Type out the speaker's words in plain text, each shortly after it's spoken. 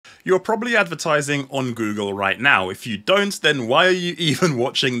You're probably advertising on Google right now. If you don't, then why are you even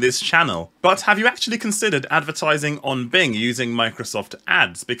watching this channel? But have you actually considered advertising on Bing using Microsoft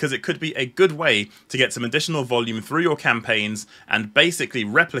Ads? Because it could be a good way to get some additional volume through your campaigns and basically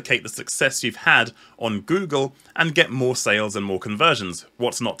replicate the success you've had on Google and get more sales and more conversions.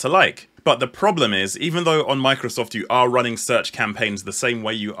 What's not to like? But the problem is, even though on Microsoft you are running search campaigns the same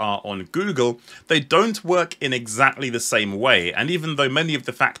way you are on Google, they don't work in exactly the same way. And even though many of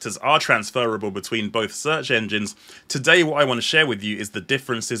the factors are transferable between both search engines, today what I want to share with you is the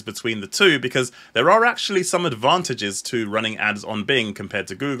differences between the two, because there are actually some advantages to running ads on Bing compared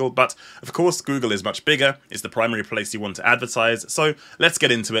to Google. But of course, Google is much bigger. It's the primary place you want to advertise. So let's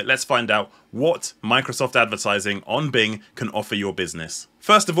get into it. Let's find out what Microsoft advertising on Bing can offer your business.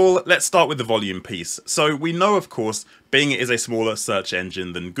 First of all, let's start with the volume piece. So we know, of course, Bing is a smaller search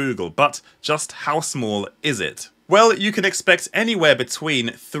engine than Google, but just how small is it? Well, you can expect anywhere between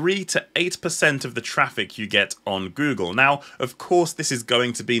 3 to 8% of the traffic you get on Google. Now, of course, this is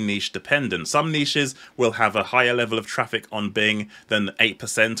going to be niche dependent. Some niches will have a higher level of traffic on Bing than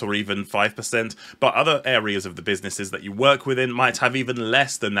 8% or even 5%, but other areas of the businesses that you work within might have even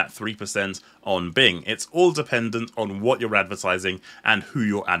less than that 3% on Bing. It's all dependent on what you're advertising and who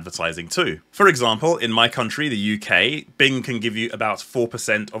you're advertising to. For example, in my country, the UK, Bing can give you about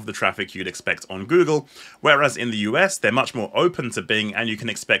 4% of the traffic you'd expect on Google, whereas in the US, they're much more open to Bing and you can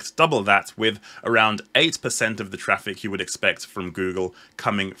expect double that, with around 8% of the traffic you would expect from Google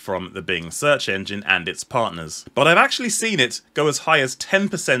coming from the Bing search engine and its partners. But I've actually seen it go as high as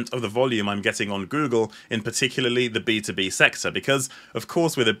 10% of the volume I'm getting on Google, in particularly the B2B sector, because of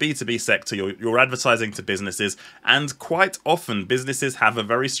course with a B2B sector you're advertising to businesses, and quite often businesses have a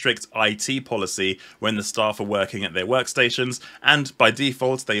very strict IT policy when the staff are working at their workstations, and by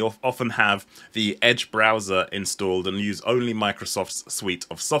default they often have the Edge browser installed and use only Microsoft's suite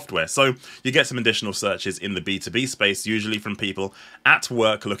of software. So you get some additional searches in the B2B space, usually from people at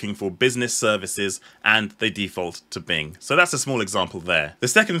work looking for business services, and they default to Bing. So that's a small example there. The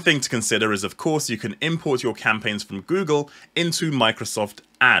second thing to consider is, of course, you can import your campaigns from Google into Microsoft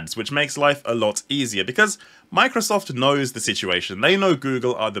Ads, which makes life a lot easier because Microsoft knows the situation. They know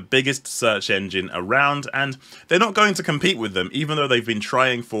Google are the biggest search engine around, and they're not going to compete with them, even though they've been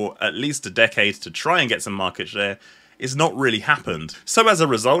trying for at least a decade to try and get some market share. It's not really happened. So as a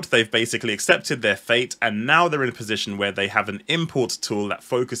result, they've basically accepted their fate, and now they're in a position where they have an import tool that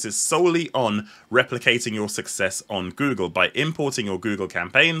focuses solely on replicating your success on Google by importing your Google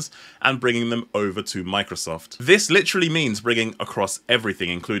campaigns and bringing them over to Microsoft. This literally means bringing across everything,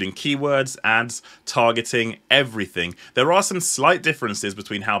 including keywords, ads, targeting, everything. There are some slight differences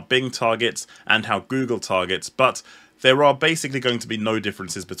between how Bing targets and how Google targets, but there are basically going to be no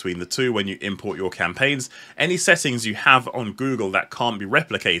differences between the two when you import your campaigns. Any settings you have on Google that can't be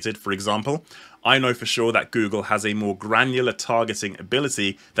replicated, for example, I know for sure that Google has a more granular targeting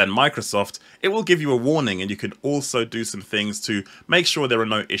ability than Microsoft. It will give you a warning, and you can also do some things to make sure there are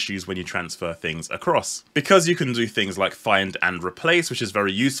no issues when you transfer things across. Because you can do things like find and replace, which is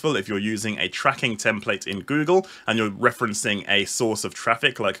very useful if you're using a tracking template in Google and you're referencing a source of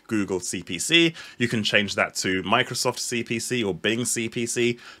traffic like Google CPC, you can change that to Microsoft CPC or Bing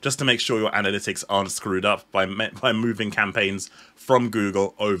CPC, just to make sure your analytics aren't screwed up by moving campaigns from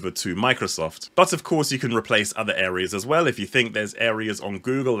Google over to Microsoft. But of course you can replace other areas as well. If you think there's areas on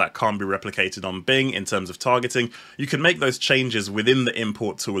Google that can't be replicated on Bing in terms of targeting, you can make those changes within the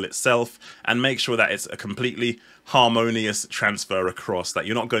import tool itself and make sure that it's a completely harmonious transfer across, that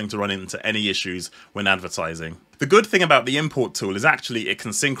you're not going to run into any issues when advertising. The good thing about the import tool is actually it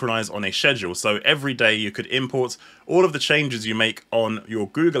can synchronize on a schedule, so every day you could import all of the changes you make on your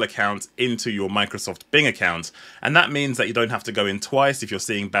Google account into your Microsoft Bing account, and that means that you don't have to go in twice if you're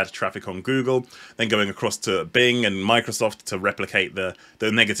seeing bad traffic on Google, then going across to Bing and Microsoft to replicate the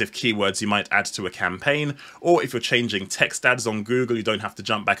negative keywords you might add to a campaign, or if you're changing text ads on Google, you don't have to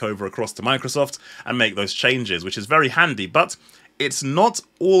jump back over across to Microsoft and make those changes, which is very handy. But it's not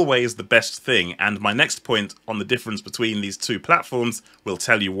always the best thing, and my next point on the difference between these two platforms will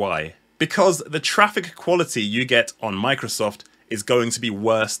tell you why. Because the traffic quality you get on Microsoft is going to be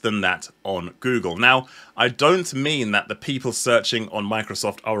worse than that on Google. Now, I don't mean that the people searching on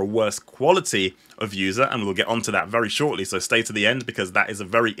Microsoft are a worse quality of user, and we'll get onto that very shortly, so stay to the end because that is a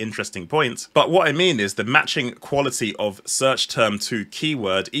very interesting point. But what I mean is the matching quality of search term to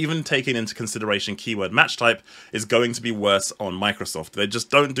keyword, even taking into consideration keyword match type, is going to be worse on Microsoft. They just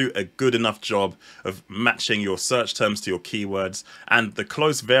don't do a good enough job of matching your search terms to your keywords, and the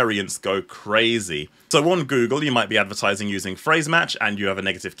close variants go crazy. So on Google, you might be advertising using phrase match and you have a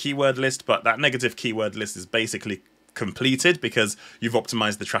negative keyword list, but that negative keyword list is basically completed because you've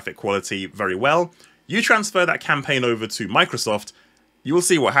optimized the traffic quality very well. You transfer that campaign over to Microsoft, you will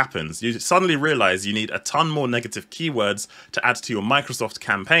see what happens. You suddenly realize you need a ton more negative keywords to add to your Microsoft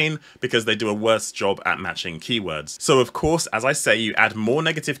campaign because they do a worse job at matching keywords. So of course, as I say, you add more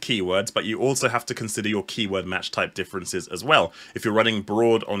negative keywords, but you also have to consider your keyword match type differences as well. If you're running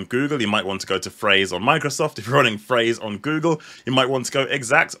broad on Google, you might want to go to phrase on Microsoft. If you're running phrase on Google, you might want to go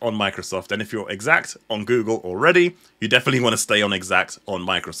exact on Microsoft. And if you're exact on Google already, you definitely want to stay on exact on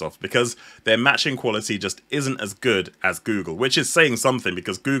Microsoft because their matching quality just isn't as good as Google, which is saying something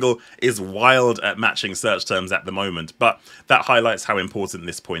because Google is wild at matching search terms at the moment, but that highlights how important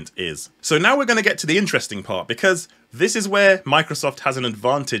this point is. So now we're going to get to the interesting part because this is where Microsoft has an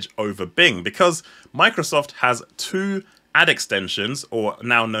advantage over Bing because Microsoft has two ad extensions, or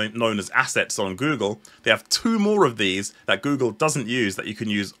now known as assets on Google. They have two more of these that Google doesn't use that you can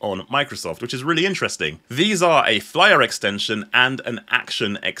use on Microsoft, which is really interesting. These are a flyer extension and an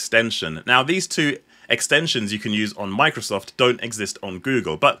action extension. Now these two extensions you can use on Microsoft don't exist on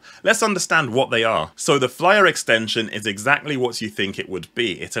Google, but let's understand what they are. So the flyer extension is exactly what you think it would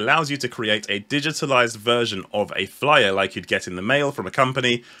be. It allows you to create a digitalized version of a flyer like you'd get in the mail from a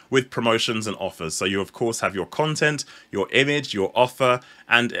company with promotions and offers. So you of course have your content, your image, your offer,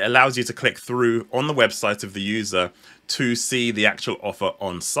 and it allows you to click through on the website of the user to see the actual offer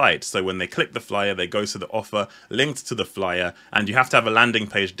on site. So when they click the flyer, they go to the offer linked to the flyer, and you have to have a landing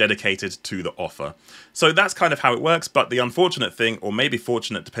page dedicated to the offer. So that's kind of how it works, but the unfortunate thing, or maybe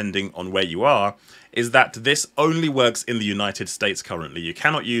fortunate depending on where you are, is that this only works in the United States currently. You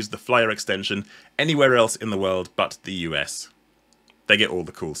cannot use the flyer extension anywhere else in the world but the US. They get all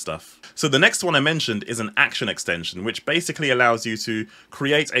the cool stuff. So the next one I mentioned is an action extension, which basically allows you to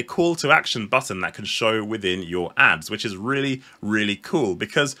create a call to action button that can show within your ads, which is really, really cool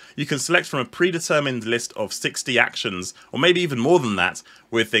because you can select from a predetermined list of 60 actions, or maybe even more than that,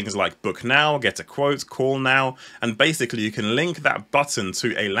 with things like book now, get a quote, call now, and basically you can link that button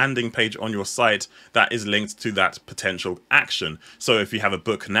to a landing page on your site that is linked to that potential action. So if you have a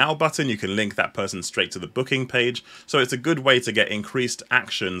book now button, you can link that person straight to the booking page. So it's a good way to get increased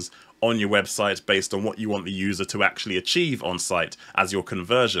actions on your website based on what you want the user to actually achieve on site as your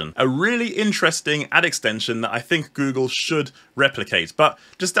conversion. A really interesting ad extension that I think Google should replicate, but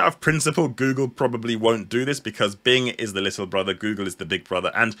just out of principle, Google probably won't do this because Bing is the little brother, Google is the big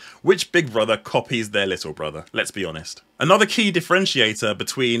brother, and which big brother copies their little brother? Let's be honest. Another key differentiator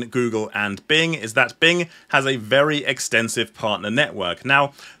between Google and Bing is that Bing has a very extensive partner network.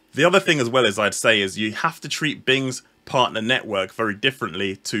 Now, the other thing as well as I'd say is you have to treat Bing's partner network very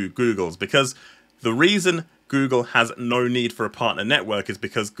differently to Google's, because the reason Google has no need for a partner network is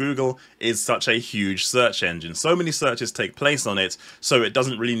because Google is such a huge search engine. So many searches take place on it, so it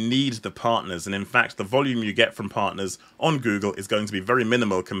doesn't really need the partners. And in fact, the volume you get from partners on Google is going to be very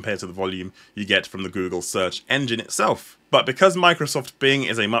minimal compared to the volume you get from the Google search engine itself. But because Microsoft Bing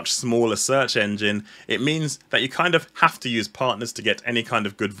is a much smaller search engine, it means that you kind of have to use partners to get any kind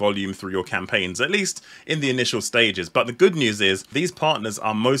of good volume through your campaigns, at least in the initial stages. But the good news is these partners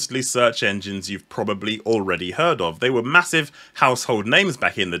are mostly search engines you've probably already heard of. They were massive household names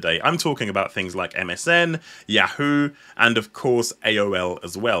back in the day. I'm talking about things like MSN, Yahoo, and of course AOL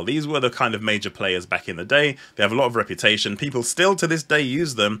as well. These were the kind of major players back in the day. They have a lot of reputation. People still to this day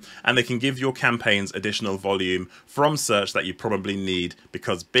use them, and they can give your campaigns additional volume from search that you probably need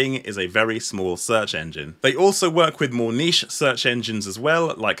because Bing is a very small search engine. They also work with more niche search engines as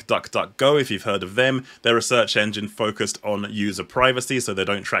well, like DuckDuckGo, if you've heard of them. They're a search engine focused on user privacy, so they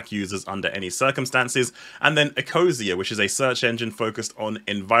don't track users under any circumstances. And then Ecosia, which is a search engine focused on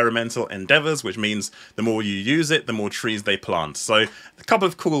environmental endeavors, which means the more you use it, the more trees they plant. So a couple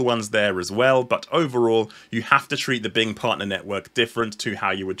of cool ones there as well, but overall, you have to treat the Bing partner network different to how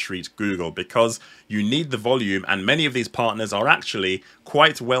you would treat Google because you need the volume, and many of these partners are actually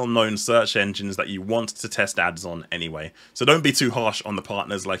quite well-known search engines that you want to test ads on anyway. So don't be too harsh on the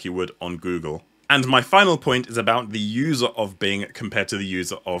partners like you would on Google. And my final point is about the user of Bing compared to the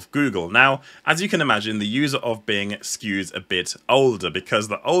user of Google. Now, as you can imagine, the user of Bing skews a bit older because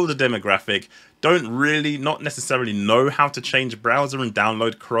the older demographic not necessarily know how to change a browser and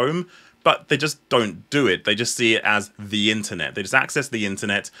download Chrome, but they just don't do it. They just see it as the internet. They just access the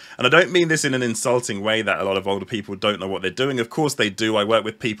internet. And I don't mean this in an insulting way that a lot of older people don't know what they're doing. Of course they do. I work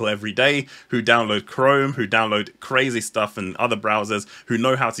with people every day who download Chrome, who download crazy stuff and other browsers, who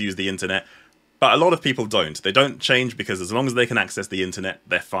know how to use the internet. But a lot of people don't. They don't change because as long as they can access the internet,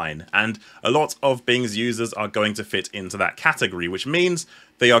 they're fine. And a lot of Bing's users are going to fit into that category, which means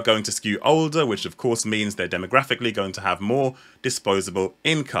They are going to skew older, which of course means they're demographically going to have more disposable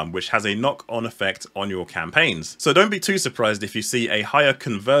income, which has a knock-on effect on your campaigns. So don't be too surprised if you see a higher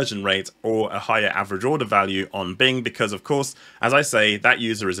conversion rate or a higher average order value on Bing, because of course, as I say, that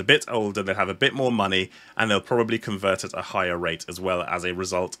user is a bit older, they'll have a bit more money, and they'll probably convert at a higher rate as well as a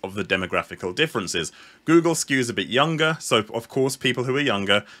result of the demographical differences. Google skews a bit younger, so of course people who are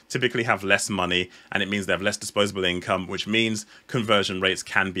younger typically have less money, and it means they have less disposable income, which means conversion rates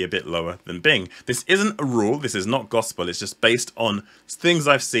can be a bit lower than Bing. This isn't a rule, this is not gospel, it's just based on things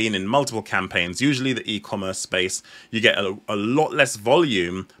I've seen in multiple campaigns. Usually the e-commerce space, you get a lot less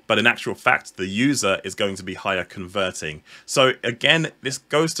volume, but in actual fact the user is going to be higher converting. So again, this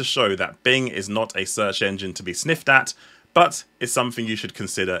goes to show that Bing is not a search engine to be sniffed at, but it's something you should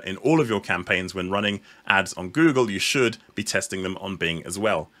consider in all of your campaigns. When running ads on Google, you should be testing them on Bing as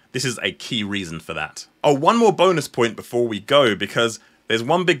well. This is a key reason for that. Oh, one more bonus point before we go, because there's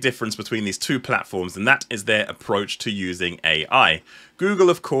one big difference between these two platforms, and that is their approach to using AI. Google,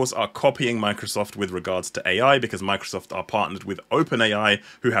 of course, are copying Microsoft with regards to AI because Microsoft are partnered with OpenAI,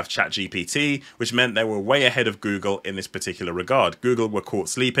 who have ChatGPT, which meant they were way ahead of Google in this particular regard. Google were caught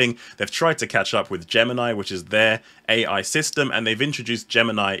sleeping. They've tried to catch up with Gemini, which is their AI system, and they've introduced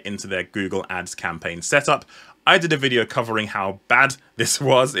Gemini into their Google Ads campaign setup. I did a video covering how bad this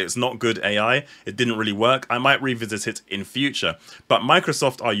was. It's not good AI. It didn't really work. I might revisit it in future. But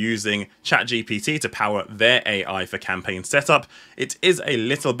Microsoft are using ChatGPT to power their AI for campaign setup. It is a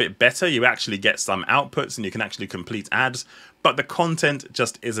little bit better. You actually get some outputs and you can actually complete ads, but the content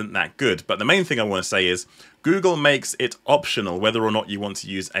just isn't that good. But the main thing I want to say is Google makes it optional whether or not you want to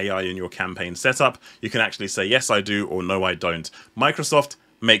use AI in your campaign setup. You can actually say, yes, I do, or no, I don't. Microsoft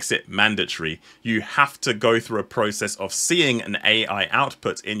makes it mandatory. You have to go through a process of seeing an AI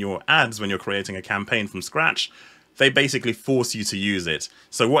output in your ads when you're creating a campaign from scratch. They basically force you to use it.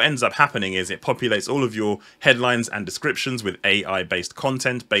 So what ends up happening is it populates all of your headlines and descriptions with AI-based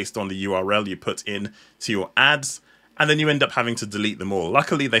content based on the URL you put in to your ads, and then you end up having to delete them all.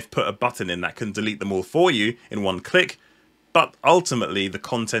 Luckily, they've put a button in that can delete them all for you in one click, but ultimately the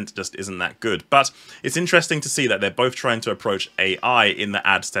content just isn't that good. But it's interesting to see that they're both trying to approach AI in the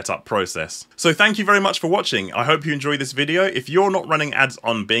ad setup process. So thank you very much for watching. I hope you enjoyed this video. If you're not running ads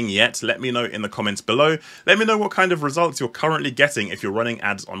on Bing yet, let me know in the comments below. Let me know what kind of results you're currently getting if you're running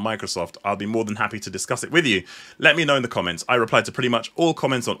ads on Microsoft. I'll be more than happy to discuss it with you. Let me know in the comments. I reply to pretty much all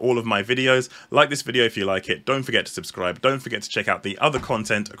comments on all of my videos. Like this video if you like it. Don't forget to subscribe. Don't forget to check out the other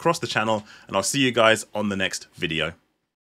content across the channel, and I'll see you guys on the next video.